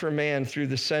done for man through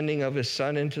the sending of his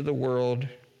Son into the world,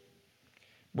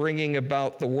 bringing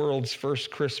about the world's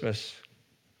first Christmas,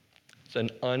 it's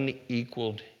an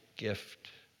unequaled gift.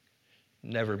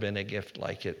 Never been a gift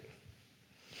like it.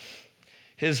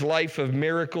 His life of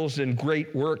miracles and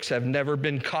great works have never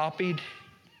been copied,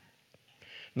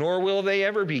 nor will they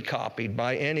ever be copied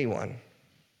by anyone.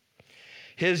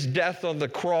 His death on the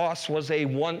cross was a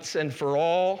once and for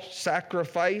all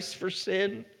sacrifice for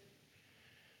sin.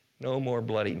 No more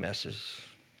bloody messes.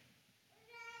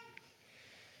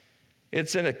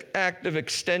 It's an act of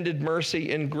extended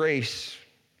mercy and grace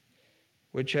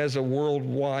which has a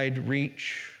worldwide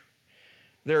reach.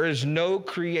 There is no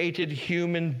created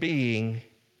human being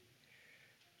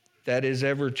that is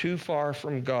ever too far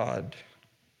from God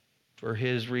for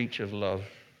his reach of love.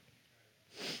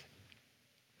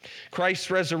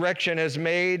 Christ's resurrection has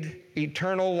made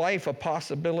eternal life a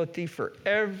possibility for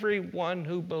everyone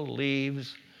who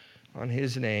believes on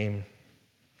his name.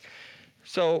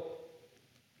 So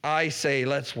I say,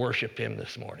 let's worship him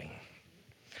this morning.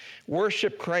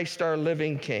 Worship Christ, our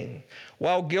living King.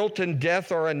 While guilt and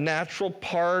death are a natural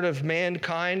part of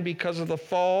mankind because of the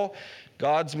fall,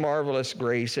 God's marvelous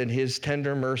grace and his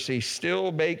tender mercy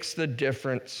still makes the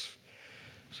difference.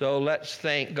 So let's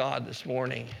thank God this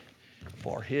morning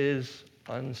for his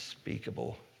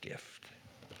unspeakable gift.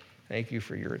 Thank you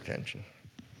for your attention.